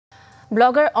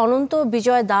Blogger অনন্ত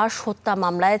বিজয় দাস হত্যা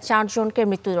মামলায় 4 জনকে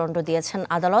মৃত্যুদণ্ড দিয়েছেন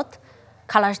আদালত।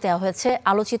 খালাস দেওয়া হয়েছে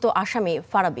আলোচিত আসামি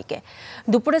ফারাবীকে।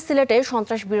 দুপুরে সিলেটে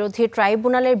সন্ত্রাস বিরোধী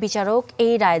ট্রাইব্যুনালের বিচারক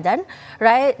এই রায় দেন।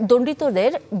 রায়ে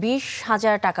দণ্ডিতদের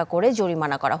 20,000 টাকা করে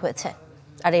জরিমানা করা হয়েছে।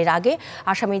 আর এর আগে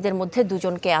আসামিদের মধ্যে 2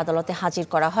 জনকে আদালতে হাজির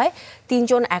করা হয়। 3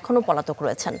 জন এখনও পলাতক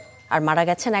রয়েছেন। আর মারা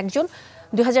গেছেন একজন।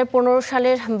 2015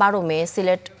 সালের 12 মে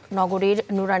সিলেট নগরীর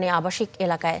নুরানি আবাসিক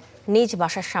এলাকায় নিজ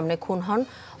বাসার সামনে খুন হন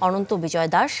অনন্ত বিজয়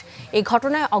দাস। এই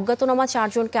ঘটনায় অজ্ঞাতনামা 4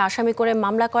 জনকে আসামি করে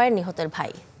মামলা করেন নিহতের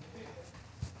ভাই।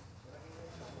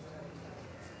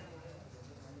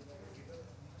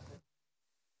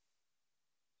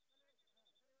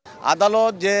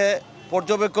 আদালত যে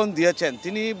পর্যবেক্ষণ দিয়েছেন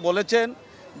তিনি বলেছেন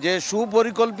যে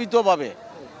সুপরিকল্পিতভাবে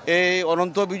এই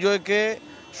অনন্ত বিজয়কে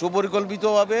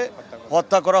সুপরিকল্পিতভাবে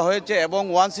হত্যা করা হয়েছে এবং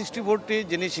 164টি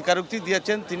যিনি স্বীকারোক্তি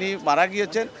দিয়েছেন তিনি মারা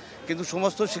গিয়েছেন, কিন্তু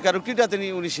সমস্ত স্বীকারোক্তিটা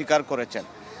উনি স্বীকার করেছেন।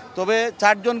 তবে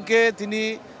 4 জনকে তিনি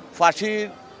ফাঁসির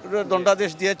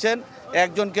দণ্ডাদেশ দিয়েছেন, 1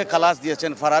 জনকে খালাস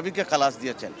দিয়েছেন, ফারাবীকে খালাস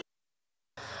দিয়েছেন।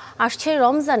 আসছে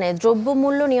রমজানে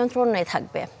দ্রব্যমূল্য নিয়ন্ত্রণে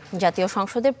থাকবে। জাতীয়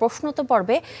সংসদের প্রশ্নোত্তর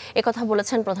পর্বে একথা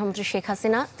বলেছেন প্রধানমন্ত্রী শেখ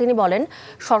হাসিনা। তিনি বলেন,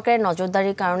 সরকারের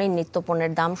নজরদারির কারণে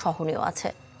নিত্যপণ্যের দাম সহনীয় আছে।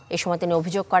 এ সময় তিনি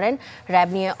অভিযোগ করেন, র‍্যাব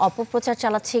নিয়ে অপপ্রচার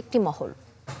চালাচ্ছে একটি মহল।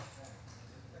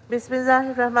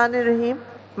 বিসমিল্লাহির রহমানির রহিম।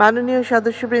 মাননীয়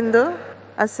সদস্যবৃন্দ,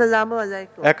 আসসালামু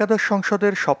আলাইকুম। একাদশ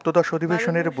সংসদের সপ্তদশ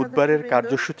অধিবেশনের বুধবারের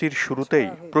কার্যসূচির শুরুতেই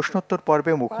প্রশ্নোত্তর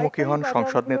পর্বে মুখোমুখি হন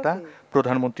সংসদ নেতা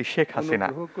প্রধানমন্ত্রী শেখ হাসিনা।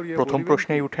 প্রথম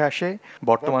প্রশ্নেই উঠে আসে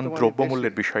বর্তমান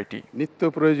দ্রব্যমূল্যের বিষয়টি। নিত্য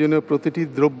প্রয়োজনীয় প্রতিটি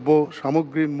দ্রব্য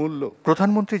সামগ্রীর মূল্য।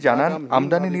 প্রধানমন্ত্রী জানান,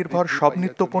 আমদানি নির্ভর সব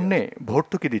নিত্যপণ্যে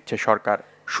ভর্তুকি দিচ্ছে সরকার।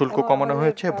 শুল্ক কমানো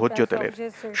হয়েছে ভোজ্য তেলের।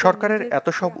 সরকারের এত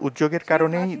সব উদ্যোগের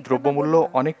কারণেই দ্রব্যমূল্য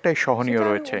অনেকটাই সহনীয়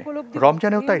রয়েছে।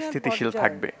 রমজানেও তা স্থিতিশীল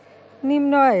থাকবে।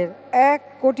 নিম্ন আয়ের 1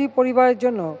 কোটি পরিবারের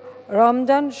জন্য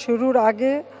রমজান শুরুর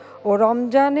আগে ও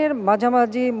রমজানের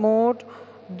মাঝামাঝি মোট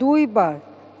 2 বার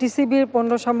টিসিবির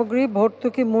পণ্য সামগ্রী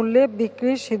ভর্তুকি মূল্যে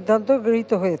বিক্রির সিদ্ধান্ত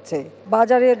গৃহীত হয়েছে।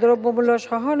 বাজারে দ্রব্যমূল্য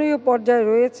সহনীয় পর্যায়ে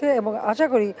রয়েছে এবং আশা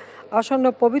করি আসন্ন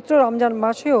পবিত্র রমজান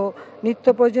মাসেও নিত্য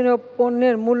প্রয়োজনীয়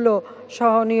পণ্যের মূল্য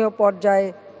সহনীয় পর্যায়ে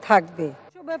থাকবে।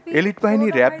 এলিট বাহিনী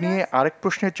র‍্যাব নিয়ে আরেক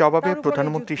প্রশ্নের জবাবে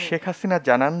প্রধানমন্ত্রী শেখ হাসিনা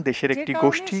জানান, দেশের একটি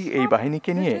গোষ্ঠী এই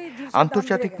বাহিনীকে নিয়ে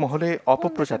আন্তর্জাতিক মহলে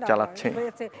অপপ্রচার চালাচ্ছে।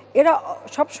 এরা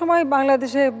সবসময়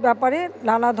বাংলাদেশের ব্যাপারে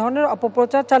নানা ধরনের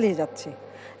অপপ্রচার চালিয়ে যাচ্ছে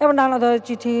এবং নানা ধরনের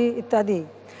চিঠি ইত্যাদি।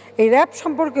 এই র‍্যাব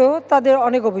সম্পর্কেও তাদের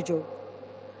অনেক অভিযোগ।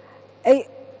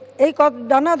 এই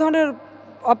নানা ধরনের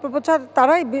অপপ্রচার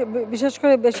তারাই বিশেষ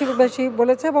করে বেশি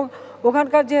বলেছে এবং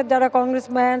ওখানকার যারা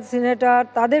কংগ্রেসম্যান, সিনেটর,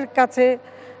 তাদের কাছে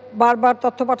বারবার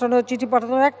তথ্য পাঠানো, চিঠি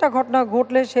পাঠানো, একটা ঘটনা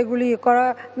ঘটলে সেগুলি করা,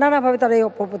 নানাভাবে তারা এই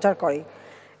অপপ্রচার করে।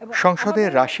 সংসদে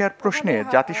রাশিয়ার প্রশ্নে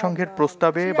জাতিসংঘের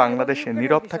প্রস্তাবে বাংলাদেশে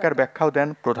নীরব থাকার ব্যাখ্যাও দেন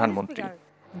প্রধানমন্ত্রী।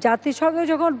 জাতিসংঘে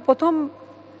যখন প্রথম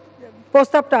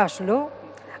প্রস্তাবটা আসলো,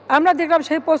 আমরা দেখলাম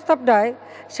সেই প্রস্তাবটায়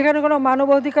সেখানে কোনো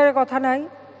মানবাধিকারের কথা নাই,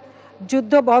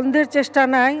 যুদ্ধ বন্ধের চেষ্টা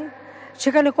নাই,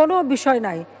 সেখানে কোনো বিষয়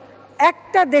নাই।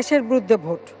 একটা দেশের বিরুদ্ধে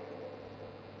ভোট,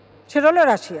 সেটা হলো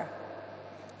রাশিয়া।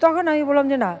 তখন আমি বললাম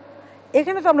যে না,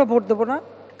 এখানে তো আমরা ভোট দেবো না,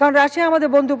 কারণ রাশিয়া আমাদের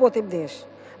বন্ধু প্রতিম দেশ।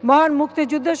 মহান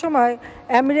মুক্তিযুদ্ধের সময়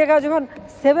আমেরিকা যখন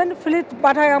 7 ফ্লিট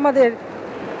পাঠায় আমাদের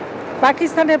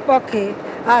পাকিস্তানের পক্ষে,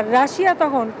 আর রাশিয়া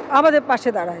তখন আমাদের পাশে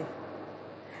দাঁড়ায়।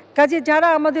 কাজে যারা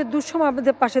আমাদের দুঃসময়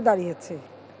আমাদের পাশে দাঁড়িয়েছে,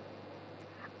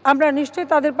 আমরা নিশ্চয়ই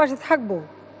তাদের পাশে থাকব,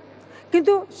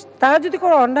 কিন্তু তারা যদি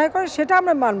কোনো অন্যায় করে সেটা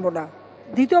আমরা মানব না।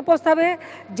 দ্বিতীয় প্রস্তাবে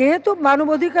যেহেতু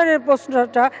মানবাধিকারের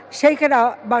প্রশ্নটা, সেইখানে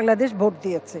বাংলাদেশ ভোট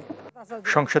দিয়েছে।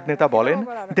 সংসদ নেতা বলেন,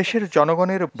 দেশের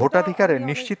জনগণের ভোটাধিকার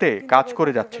নিশ্চিতে কাজ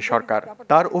করে যাচ্ছে সরকার।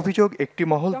 তার অভিযোগ, একটি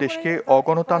মহল দেশকে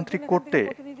অগণতান্ত্রিক করতে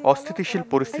অস্থিতিশীল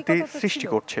পরিস্থিতি সৃষ্টি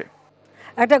করছে।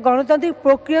 একটা গণতান্ত্রিক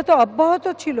প্রক্রিয়া তো অব্যাহত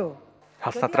ছিল।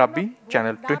 হাসনাত রাব্বি,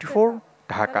 চ্যানেল 24,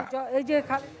 ঢাকা।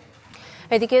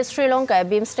 এদিকে শ্রীলঙ্কায়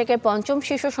বিমস্টেকের 5ম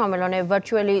শীর্ষ সম্মেলনে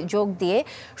ভার্চুয়ালি যোগ দিয়ে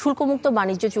শুল্কমুক্ত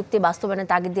বাণিজ্য চুক্তি বাস্তবায়নের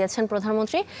তাগিদ দিয়েছেন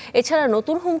প্রধানমন্ত্রী। এছাড়া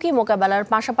নতুন হুমকি মোকাবেলার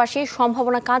পাশাপাশি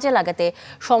সম্ভাবনা কাজে লাগাতে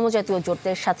সমজাতীয়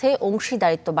জোটদের সাথে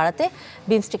অংশীদারিত্ব বাড়াতে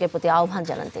বিমস্টেকের প্রতি আহ্বান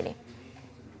জানান তিনি।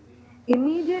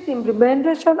 Immediate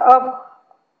implementation of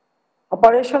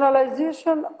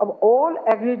operationalization of all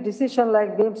agreed decisions like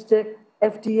BIMSTEC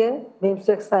FTA,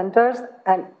 BIMSTEC centers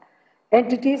and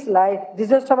entities like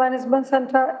Disaster Management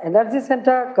Center, Energy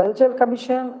Center, Cultural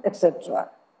Commission, etc.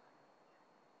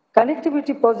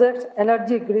 Connectivity projects,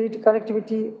 energy grid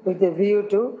connectivity with a view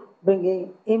to bringing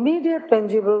immediate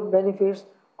tangible benefits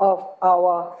of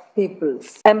our peoples.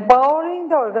 Empowering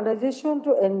the organization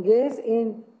to engage in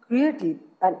creative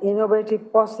and innovative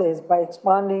process by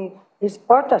expanding its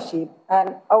partnership and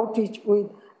outreach with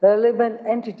relevant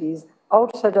entities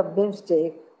outside of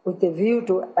BIMSTEC with a view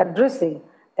to addressing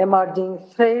emerging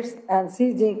threats and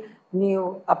seizing new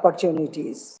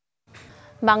opportunities.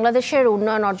 বাংলাদেশের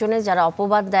উন্নয়ন অর্জনে যারা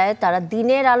অপবাদ দেয় তারা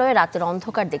দিনের আলোয় রাতের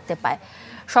অন্ধকার দেখতে পায়।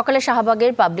 সকালে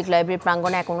শাহবাগের পাবলিক লাইব্রেরি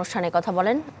প্রাঙ্গণে এক অনুষ্ঠানে কথা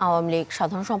বলেন আওয়ামী লীগ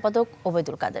সাধারণ সম্পাদক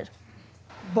ওবায়দুল কাদের।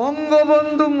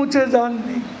 বঙ্গবন্ধু মুছে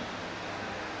যাননি,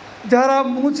 যারা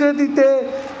মুছে দিতে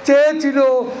চেয়েছিল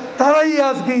তারাই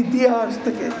আজকে ইতিহাস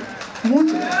থেকে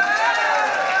মুছে।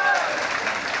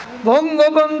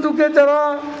 বঙ্গবন্ধুকে যারা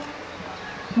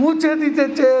মুছে দিতে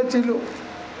চেয়েছিল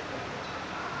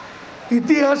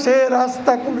ইতিহাসে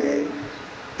রাস্তা করে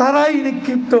তারাই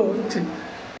নিক্ষিপ্ত হচ্ছে।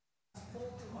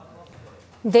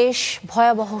 দেশ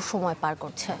ভয়াবহ সময় পার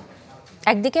করছে।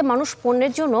 একদিকে মানুষ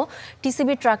পণ্যের জন্য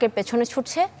টিসিবি ট্রাকের পেছনে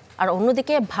ছুটছে, আর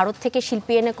অন্যদিকে ভারত থেকে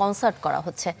শিল্পী এনে কনসার্ট করা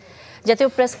হচ্ছে। জাতীয়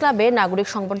প্রেস ক্লাবে নাগরিক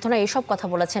সংবর্ধনায় এসব কথা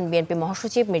বলেছেন বিএনপি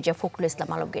মহাসচিব মির্জা ফখরুল ইসলাম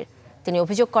আলমগীর। তিনি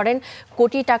অভিযোগ করেন,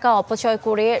 কোটি টাকা অপচয়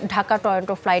করে ঢাকা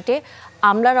টরন্টো ফ্লাইটে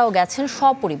আমলারাও গেছেন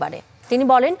সপরিবারে। তিনি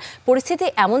বলেন, পরিস্থিতি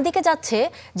এমন দিকে যাচ্ছে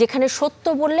যেখানে সত্য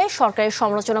বললে সরকারের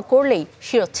সমালোচনা করলেই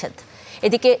শিরোচ্ছেদ।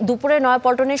 এদিকে দুপুরে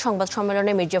নয়াপল্টনে সংবাদ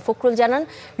সম্মেলনে মির্জা ফখরুল জানান,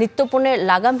 নিত্যপণ্যের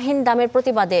লাগামহীন দামের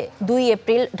প্রতিবাদে 2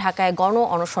 এপ্রিল ঢাকায় গণ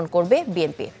অনশন করবে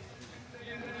বিএনপি।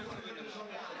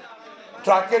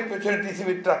 ট্রাকের পেছনে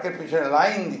টিসিবি ট্রাকের পেছনে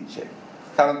লাইন দিচ্ছে,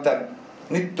 কারণ তার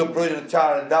নিত্য প্রয়োজন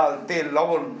চাল ডাল তেল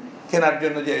লবণ কেনার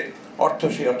জন্য যে অর্থ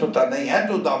সেই অর্থ তার নেই,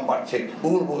 এত দাম বাড়ছে,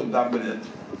 বহু দাম বেড়ে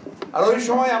যাচ্ছে। আর ওই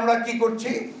সময় আমরা কি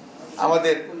করছি,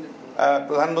 আমাদের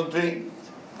প্রধানমন্ত্রী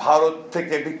ভারত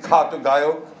থেকে বিখ্যাত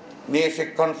গায়ক নিয়ে এসে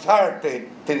কনসার্টে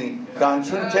তিনি গান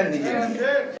শুনছেন নিজে নিয়ে।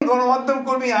 গণমাধ্যম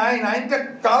কর্মী আইনটা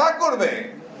কারা করবে?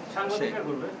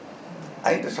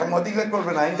 আইনটা সাংবাদিকরা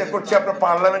করবে না, আইনটা করছে আপনার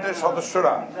পার্লামেন্টের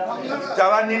সদস্যরা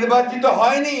যারা নির্বাচিত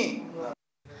হয়নি।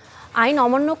 আইন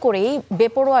অমান্য করেই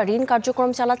বেপরোয়া ঋণ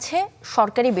কার্যক্রম চালাচ্ছে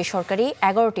সরকারি বেসরকারি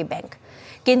 11টি ব্যাংক।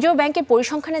 কেন্দ্রীয় ব্যাংকের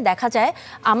পরিসংখ্যানে দেখা যায়,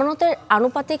 আমানতের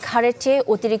আনুপাতিক হারের চেয়ে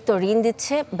অতিরিক্ত ঋণ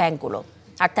দিচ্ছে ব্যাংকগুলো।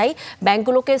 আর তাই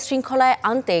ব্যাংকগুলোকে শৃঙ্খলায়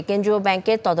আনতে কেন্দ্রীয়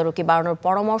ব্যাংকের তদারকি বাড়ানোর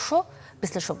পরামর্শ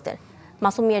বিশ্লেষকদের।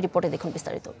 মাসুম মিয়া রিপোর্টে দেখুন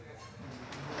বিস্তারিত।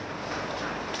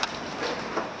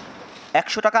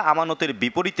 100 টাকা আমানতের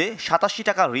বিপরীতে 87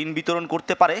 টাকা ঋণ বিতরণ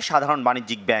করতে পারে সাধারণ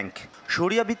বাণিজ্যিক ব্যাংক।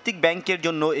 শরিয়া ভিত্তিক ব্যাংকের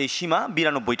জন্য এই সীমা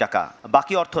 92 টাকা।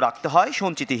 বাকি অর্থ রাখতে হয়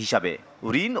সঞ্চিতি হিসাবে।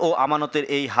 ঋণ ও আমানতের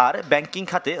এই হার ব্যাংকিং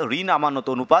খাতে ঋণ আমানত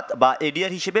অনুপাত বা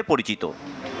এডিআর হিসেবে পরিচিত।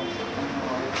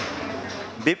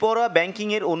 বেপরোয়া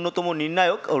ব্যাংকিংয়ের অন্যতম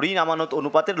নির্ণায়ক ঋণ আমানত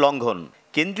অনুপাতের লঙ্ঘন।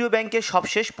 কেন্দ্রীয় ব্যাংকের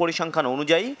সবশেষ পরিসংখ্যান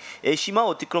অনুযায়ী এই সীমা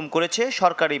অতিক্রম করেছে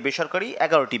সরকারি বেসরকারি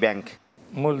 11টি ব্যাংক।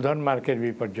 মূলধন মার্কেট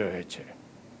বিপর্যয় হয়েছে।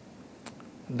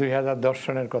 2010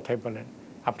 সনের কথাই বলেন,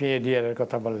 আপনি এডিআর এর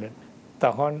কথা বললেন,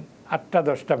 তখন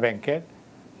 8-10টা ব্যাংকের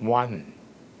 1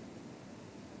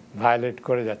 ভায়োলেট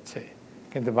করে যাচ্ছে,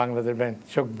 কিন্তু বাংলাদেশ ব্যাংক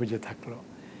চোখ বুজে থাকলো।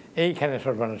 এইখানে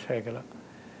সর্বনাশ হয়ে গেল।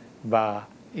 বা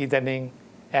ইদানিং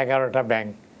 11টা ব্যাংক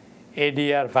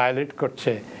এডিআর ভায়োলেট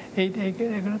করছে,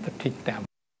 এগুলো তো ঠিক না।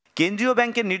 কেন্দ্রীয়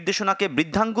ব্যাংকের নির্দেশনাকে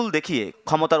বৃদ্ধাঙ্গুল দেখিয়ে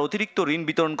ক্ষমতার অতিরিক্ত ঋণ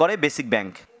বিতরণ করে basic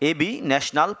bank. AB,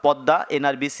 national, Padma,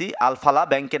 NRBC, Al Falah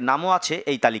ব্যাংকের নামও আছে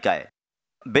এই তালিকায়।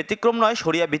 ব্যতিক্রম নয়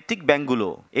শরিয়া ভিত্তিক ব্যাংকগুলো।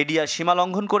 এডিআর সীমা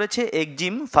লঙ্ঘন করেছে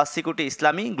এক্সিম, ফার্স্ট সিকিউরিটি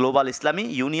ইসলামী, গ্লোবাল ইসলামী,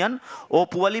 ইউনিয়ন ও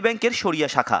পুয়ালি ব্যাংকের শরিয়া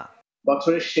শাখা।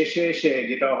 বছরের শেষে এসে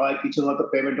যেটা হয়, কিছু হয়তো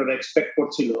পেমেন্ট ওরা এক্সপেক্ট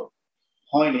করছিল,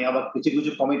 হয়নি, আবার কিছু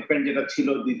কিছু কমিটমেন্ট যেটা ছিল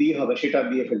দিতেই হবে সেটা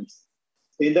দিয়ে ফেলছে।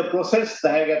 ইন দ্য প্রসেস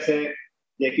দেখা গেছে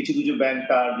যে কিছু কিছু ব্যাংক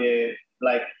আর যে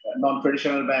like non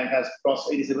traditional bank has cross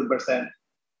 87%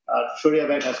 আর শরিয়া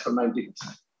ব্যাংক হ্যাজ ক্রস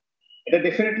 90%। এটা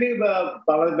ডেফিনেটলি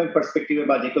বাংলাদেশ ব্যাংক পার্সপেক্টিভে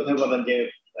বা যে কোথায় বলেন যে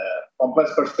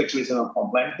complex perspective is not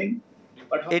compliant thing.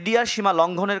 ADR সীমা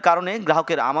লঙ্ঘনের কারণে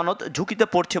গ্রাহকের আমানত ঝুঁকিতে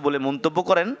পড়ছে বলে মন্তব্য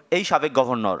করেন এই সাবেক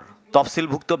গভর্নর।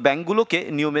 তফসিলভুক্ত ব্যাংকগুলোকে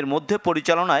নিয়মের মধ্যে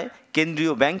পরিচালনায়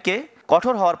কেন্দ্রীয় ব্যাংকে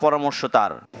কঠোর হওয়ার পরামর্শ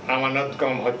তার। আমানত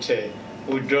কম হচ্ছে,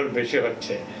 উইথড্রল বেশি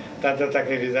হচ্ছে, তাতে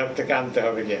তাকে রিজার্ভ থেকে আনতে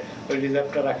হবে, যে ওই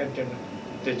রিজার্ভটা রাখার জন্য।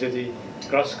 যে যদি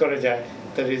ক্রস করে যায়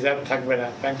তো রিজার্ভ থাকবে না,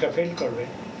 ব্যাংকটা ফেল করবে।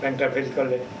 ব্যাংকটা ফেল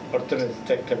করলে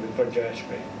অর্থনীতিতে একটা বিপর্যয়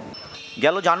আসবে।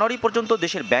 গেল জানুয়ারি পর্যন্ত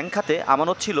দেশের ব্যাংক খাতে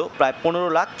আমানত ছিল প্রায়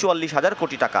 15,44,000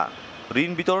 কোটি টাকা।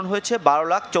 ঋণ বিতরণ হয়েছে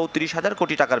 12,34,000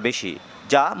 কোটি টাকার বেশি,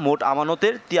 যা মোট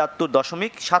আমানতের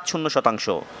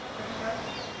 73.70%।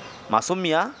 মাসুম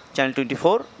মিয়া, চ্যানেল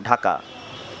 24, ঢাকা।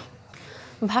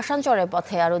 ভাসানচরের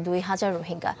পথে আরও 2,000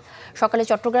 রোহিঙ্গা। সকালে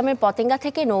চট্টগ্রামের পতেঙ্গা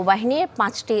থেকে নৌবাহিনীর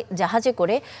 5টি জাহাজে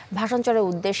করে ভাসানচরের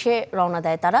উদ্দেশ্যে রওনা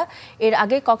দেয় তারা। এর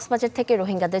আগে কক্সবাজার থেকে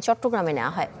রোহিঙ্গাদের চট্টগ্রামে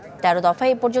নেওয়া হয়। 13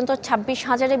 দফায় এ পর্যন্ত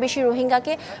 26,000-এর বেশি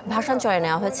রোহিঙ্গাকে ভাসানচরে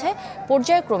নেওয়া হয়েছে।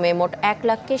 পর্যায়ক্রমে মোট 1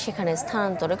 লাখকে সেখানে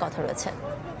স্থানান্তরের কথা রয়েছে।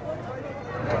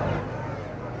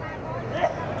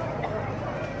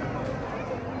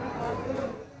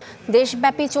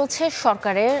 দেশব্যাপী চলছে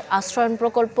সরকারের আশ্রয়ণ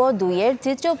প্রকল্প 2-এর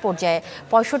তৃতীয় পর্যায়ে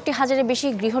 ৬৫,০০০-এর বেশি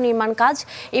গৃহ নির্মাণ কাজ।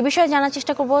 এই বিষয়ে জানার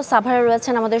চেষ্টা করব। সাভারে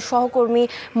রয়েছেন আমাদের সহকর্মী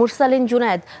মুরসালিন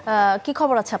জুনায়েদ। কি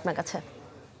খবর আছে আপনার কাছে?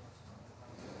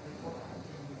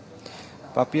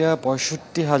 পাপিয়া,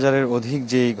 ৬৫,০০০-এর অধিক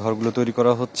যে ঘরগুলো তৈরি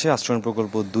করা হচ্ছে আশ্রয়ণ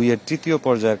প্রকল্প 2-এর তৃতীয়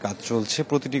পর্যায়ের কাজ চলছে।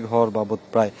 প্রতিটি ঘর বাবদ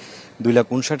প্রায়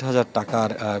 2,59,০০০ টাকার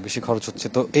বেশি খরচ হচ্ছে।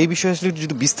 তো এই বিষয়ে আসলে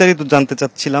যদি বিস্তারিত জানতে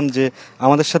চাচ্ছিলাম যে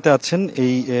আমাদের সাথে আছেন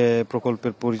এই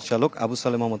প্রকল্পের পরিচালক আবু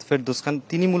সালেহ মোহাম্মদ ফেরদৌস খান।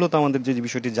 তিনি মূলত আমাদের যে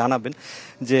বিষয়টি জানাবেন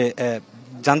যে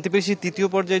জানতে পেরেছি তৃতীয়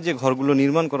পর্যায়ে যে ঘরগুলো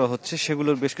নির্মাণ করা হচ্ছে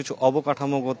সেগুলোর বেশ কিছু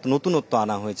অবকাঠামোগত নতুনত্ব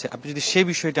আনা হয়েছে। আপনি যদি সেই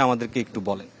বিষয়টি আমাদেরকে একটু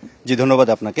বলেন। জি, ধন্যবাদ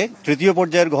আপনাকে। তৃতীয়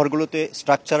পর্যায়ের ঘরগুলোতে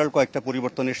স্ট্রাকচারাল কয়েকটা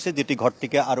পরিবর্তন এসেছে, যেটি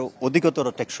ঘরটিকে আরো অধিকতর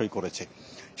টেকসই করেছে।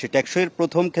 সেই টেকসইয়ের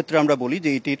প্রথম ক্ষেত্রে আমরা বলি যে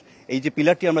এটির এই যে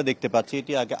পিলারটি আমরা দেখতে পাচ্ছি,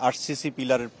 এটি আগে আরসিসি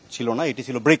পিলার ছিল না, এটি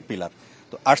ছিল ব্রেক পিলার।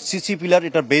 তো আরসিসি পিলার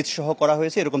এটার বেজ সহ করা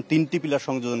হয়েছে, এরকম 3টি পিলার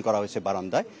সংযোজন করা হয়েছে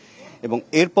বারান্দায়। এবং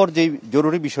এরপর যেই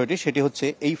জরুরি বিষয়টি সেটি হচ্ছে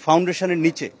এই ফাউন্ডেশনের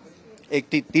নিচে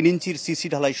একটি 3 ইঞ্চির সিসি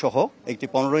ঢালাই সহ একটি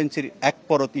 15 ইঞ্চির এক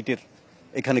পরত ইটের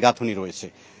এখানে গাঁথুনি রয়েছে।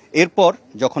 এরপর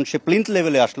যখন সে প্লিন্থ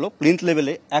লেভেলে আসলো, প্লিন্থ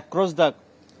লেভেলে অ্যাক্রস দ্য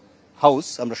হাউস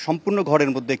আমরা সম্পূর্ণ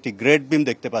ঘরের মধ্যে একটি গ্রেড বিম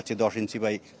দেখতে পাচ্ছি 10 ইঞ্চি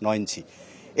বাই 9 ইঞ্চি।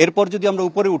 এরপর যদি আমরা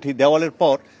উপরে উঠি, দেওয়ালের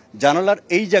পর জানালার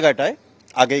এই জায়গাটায়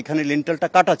আগে এখানে লিন্টেলটা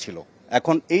কাটা ছিল,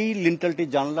 এখন এই লিন্টেলটি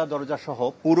জানলা দরজা সহ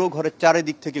পুরো ঘরের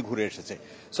চারিদিক থেকে ঘুরে এসেছে।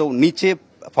 সো নিচে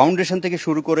ফাউন্ডেশন থেকে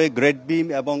শুরু করে গ্রেড বিম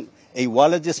এবং এই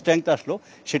ওয়ালের যে স্ট্রেংথ আসলো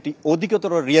সেটি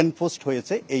অধিকতর রিএনফোর্সড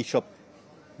হয়েছে এই সব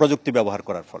প্রযুক্তি ব্যবহার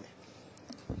করার ফলে।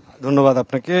 ধন্যবাদ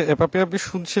আপনাকে। আপনি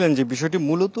শুনছিলেন যে বিষয়টি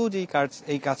মূলত যে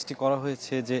এই কাজটি করা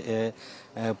হয়েছে যে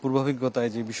পূর্বাভিজ্ঞতায়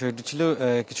যে বিষয়টি ছিল,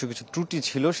 কিছু কিছু ত্রুটি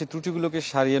ছিল, সেই ত্রুটিগুলোকে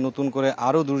সারিয়ে নতুন করে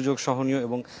আরও দুর্যোগ সহনীয়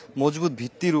এবং মজবুত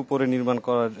ভিত্তির উপরে নির্মাণ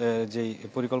করার যে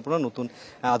পরিকল্পনা, নতুন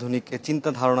আধুনিক চিন্তা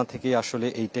ধারণা থেকেই আসলে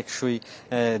এই টেকসই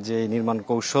যে নির্মাণ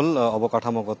কৌশল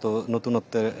অবকাঠামোগত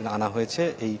নতুনত্বে আনা হয়েছে।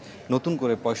 এই নতুন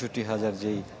করে ৬৫,০০০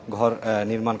 যেই ঘর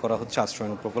নির্মাণ করা হচ্ছে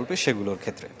আশ্রয়ণ প্রকল্পে সেগুলোর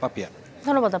ক্ষেত্রে। পাপিয়া,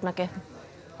 ধন্যবাদ আপনাকে।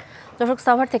 দর্শক,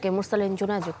 সাভার থেকে মুরসালিন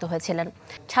জুনায়েদ যুক্ত হয়েছিলেন।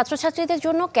 ছাত্রছাত্রীদের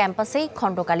জন্য ক্যাম্পাসেই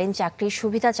খণ্ডকালীন চাকরির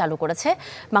সুবিধা চালু করেছে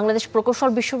বাংলাদেশ প্রকৌশল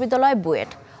বিশ্ববিদ্যালয়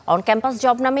বুয়েট। অন ক্যাম্পাস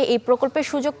জব নামে এই প্রকল্পের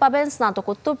সুযোগ পাবেন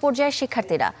স্নাতকোত্তর পর্যায়ের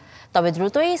শিক্ষার্থীরা। তবে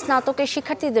দ্রুতই স্নাতকের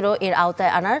শিক্ষার্থীদেরও এর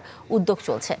আওতায় আনার উদ্যোগ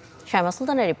চলছে। শাইমা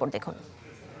সুলতানের রিপোর্ট দেখুন।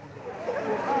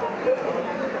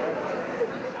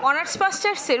 অনার্স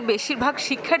মাস্টার্সের বেশিরভাগ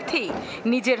শিক্ষার্থী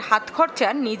নিজের হাত খরচা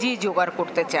নিজেই জোগাড়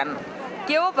করতে চান।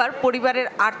 কেউ আবার পরিবারের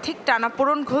আর্থিক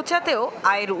টানাপোড়েন ঘোচাতেও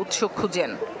আয়ের উৎস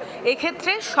খুঁজেন।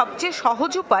 এক্ষেত্রে সবচেয়ে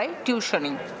সহজ উপায়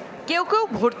টিউশনি। কেউ কেউ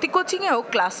ভর্তি কোচিংয়েও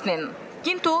ক্লাস নেন,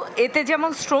 কিন্তু এতে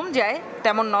যেমন শ্রম যায়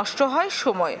তেমন নষ্ট হয়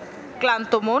সময়।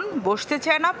 ক্লান্ত মন বসতে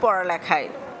চায় না পড়ালেখায়,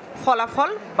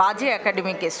 ফলাফল বাজে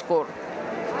একাডেমিক স্কোর।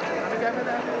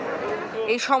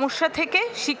 এই সমস্যা থেকে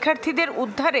শিক্ষার্থীদের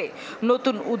উদ্ধারে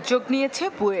নতুন উদ্যোগ নিয়েছে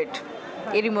বুয়েট।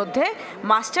 এরই মধ্যে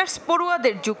মাস্টার্স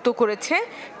পড়ুয়াদের যুক্ত করেছে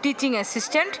teaching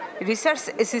assistant, research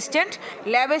assistant,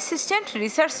 lab assistant,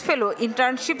 research fellow,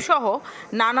 internship সহ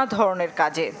নানা ধরনের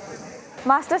কাজে।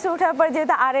 মাস্টার্সে ওঠার পর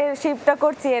যেহেতু আরের শিফটটা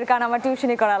করছি, এর কারণে আমার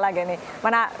টিউশনি করা লাগেনি।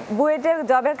 মানে বুয়েটের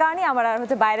জবের কারণে আমার আর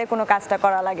বাইরে কোনো কাজটা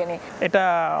করা লাগেনি। এটা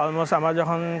অলমোস্ট আমার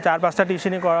যখন 4-5টা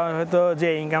টিউশনি করা হতো, যে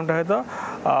ইনকামটা হতো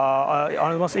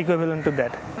অলমোস্ট ইকুইভ্যালেন্ট টু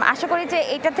দ্যাট। আশা করি যে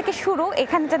এটা থেকে শুরু,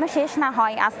 এখানে যেন শেষ না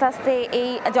হয়। আস্তে আস্তে এই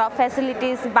জব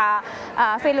ফ্যাসিলিটিস বা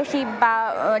ফেলোশিপ বা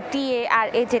টিএ আর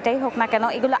যেটাই হোক না কেন,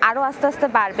 এগুলো আরও আস্তে আস্তে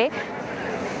বাড়বে।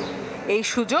 এই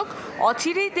সুযোগ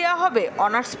অচিরেই দেয়া হবে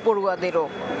অনার্স পড়ুয়াদেরও।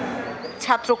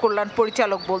 ছাত্র কল্যাণ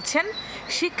পরিচালক বলছেন,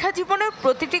 শিক্ষা জীবনের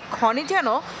প্রতিটি ক্ষণই যেন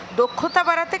দক্ষতা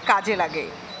বাড়াতে কাজে লাগে,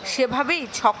 সেভাবেই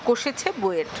ছক কষেছে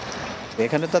বুয়েট।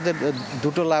 এখানে তাদের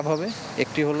দুটো লাভ হবে।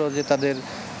 একটি হলো যে তাদের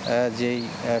যেই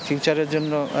ফিউচারের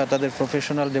জন্য তাদের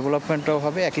প্রফেশনাল ডেভেলপমেন্টও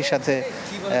হবে, একই সাথে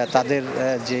তাদের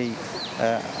যেই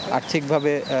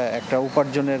আর্থিকভাবে একটা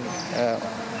উপার্জনের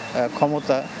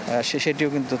ক্ষমতা সেটিও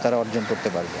কিন্তু তারা অর্জন করতে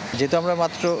পারবে। যেহেতু আমরা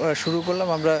মাত্র শুরু করলাম,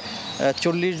 আমরা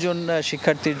 40 জন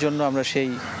শিক্ষার্থীর জন্য আমরা সেই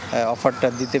অফারটা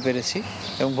দিতে পেরেছি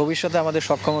এবং ভবিষ্যতে আমাদের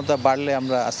সক্ষমতা বাড়লে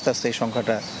আমরা আস্তে আস্তে এই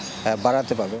সংখ্যাটা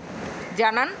বাড়াতে পারব।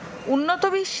 জানান, উন্নত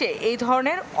বিশ্বে এই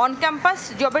ধরনের অন ক্যাম্পাস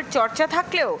জবের চর্চা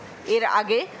থাকলেও এর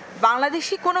আগে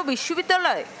বাংলাদেশি কোনো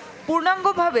বিশ্ববিদ্যালয়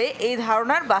পূর্ণাঙ্গভাবে এই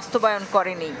ধারণার বাস্তবায়ন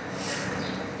করেনি।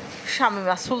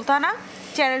 শামিমা সুলতানা,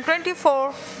 চ্যানেল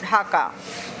 24, ঢাকা।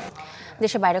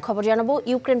 দেশের বাইরে খবর জানাবো।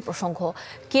 ইউক্রেন প্রসঙ্গ।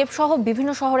 কিয়েভ সহ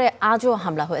বিভিন্ন শহরে আজও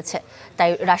হামলা হয়েছে।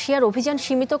 তাই রাশিয়ার অভিযান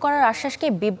সীমিত করার আশ্বাসকে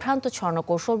বিভ্রান্ত ছড়ানো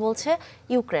কৌশল বলছে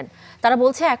ইউক্রেন। তারা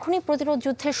বলছে এখনই প্রতিরোধ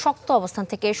যুদ্ধের শক্ত অবস্থান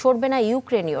থেকে সরবে না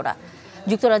ইউক্রেনীয়রা।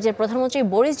 যুক্তরাজ্যের প্রধানমন্ত্রী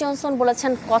বরিস জনসন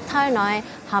বলেছেন কথায় নয়,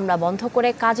 হামলা বন্ধ করে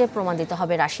কাজে প্রমাণ দিতে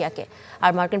হবে রাশিয়াকে।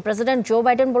 আর মার্কিন প্রেসিডেন্ট জো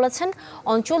বাইডেন বলেছেন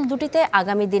অঞ্চল দুটিতে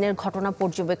আগামী দিনের ঘটনা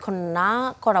পর্যবেক্ষণ না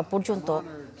করা পর্যন্ত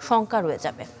শঙ্কা রয়ে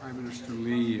যাবে।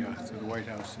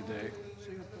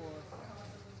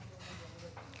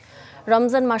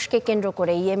 রমজান মাসকে কেন্দ্র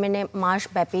করে ইয়েমেনে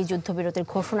মাসব্যাপী যুদ্ধবিরতির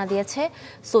ঘোষণা দিয়েছে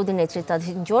সৌদি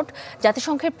নেতৃত্বাধীন জোট।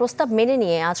 জাতিসংঘের প্রস্তাব মেনে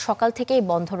নিয়ে আজ সকাল থেকেই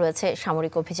বন্ধ রয়েছে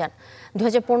সামরিক অভিযান।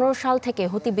 2015 সাল থেকে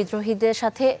হুতি বিদ্রোহীদের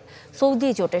সাথে সৌদি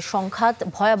জোটের সংঘাত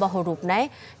ভয়াবহ রূপ নেয়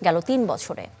গেল 3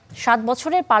 বছরে। 7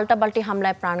 বছরের পাল্টাপাল্টি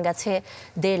হামলায় প্রাণ গেছে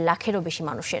 1.5 লাখেরও বেশি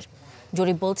মানুষের।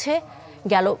 জরিপ বলছে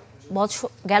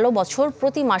গেল বছর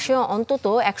প্রতি মাসে অন্তত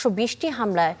 120টি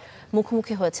হামলায়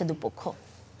মুখোমুখি হয়েছে দুপক্ষ।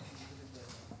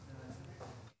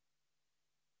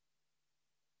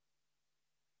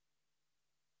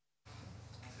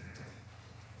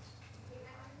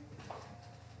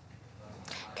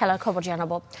 খেলার খবর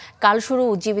জানাবো। কাল শুরু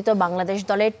উজ্জীবিত বাংলাদেশ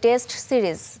দলের টেস্ট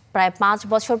সিরিজ। প্রায় 5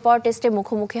 বছর পর টেস্টে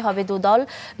মুখোমুখি হবে দু দল।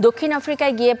 দক্ষিণ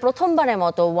আফ্রিকায় গিয়ে প্রথমবারের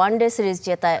মতো ওয়ানডে সিরিজ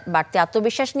জেতায় বাড়তি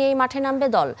আত্মবিশ্বাস নিয়েই মাঠে নামবে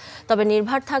দল। তবে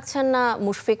নির্ভর থাকছেন না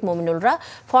মুশফিক মুমিনুলরা।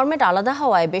 ফরম্যাট আলাদা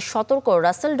হওয়ায় বেশ সতর্ক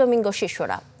রাসেল ডোমিঙ্গো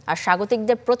শিষ্যরা। আর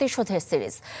স্বাগতিকদের প্রতিশোধের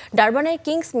সিরিজ ডারবানের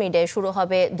কিংস মিডে শুরু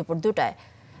হবে দুপুর 2টায়।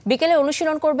 বিকেলে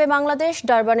অনুশীলন করবে বাংলাদেশ।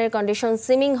 ডারবানের কন্ডিশন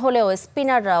সিমিং হলেও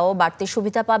স্পিনাররাও বাড়তি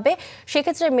সুবিধা পাবে।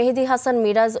 সেক্ষেত্রে মেহেদী হাসান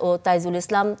মিরাজ ও তাইজুল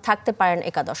ইসলাম থাকতে পারেন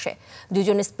একাদশে।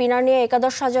 দুজন স্পিনার নিয়ে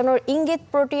একাদশ সাজানোর ইঙ্গিত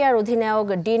প্রোটিয়ার অধিনায়ক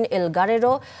ডিন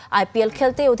এলগারেরও। আইপিএল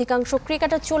খেলতে অধিকাংশ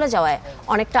ক্রিকেটার চলে যাওয়ায়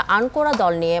অনেকটা আনকোরা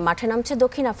দল নিয়ে মাঠে নামছে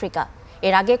দক্ষিণ আফ্রিকা।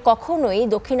 এর আগে কখনোই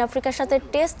দক্ষিণ আফ্রিকার সাথে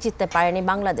টেস্ট জিততে পারেনি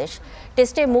বাংলাদেশ।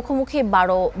 টেস্টে মুখোমুখি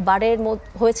 12 বারের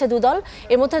হয়েছে দু দল।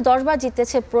 এর মধ্যে 10 বার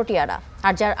জিতেছে প্রোটিয়ারা,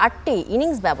 আর যার 8টি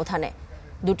ইনিংস ব্যবধানে।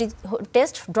 2টি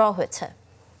টেস্ট ড্র হয়েছে।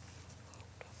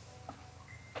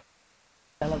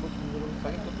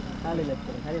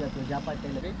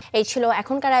 এই ছিল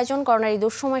এখনকার আয়োজন। করোনার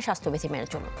ঈদের সময় স্বাস্থ্যবিধি মেনে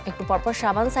চলুন। একটু পরপর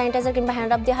সাবান, স্যানিটাইজার কিংবা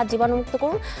হ্যান্ড রাব দিয়ে হাত জীবাণুমুক্ত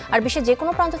করুন। আর বিশ্বের যে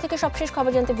কোনো প্রান্ত থেকে সবশেষ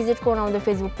খবর জানতে ভিজিট করুন আমাদের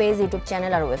ফেসবুক পেজ, ইউটিউব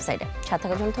চ্যানেল আর ওয়েবসাইটে। সাথে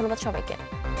থাকার জন্য ধন্যবাদ সবাইকে।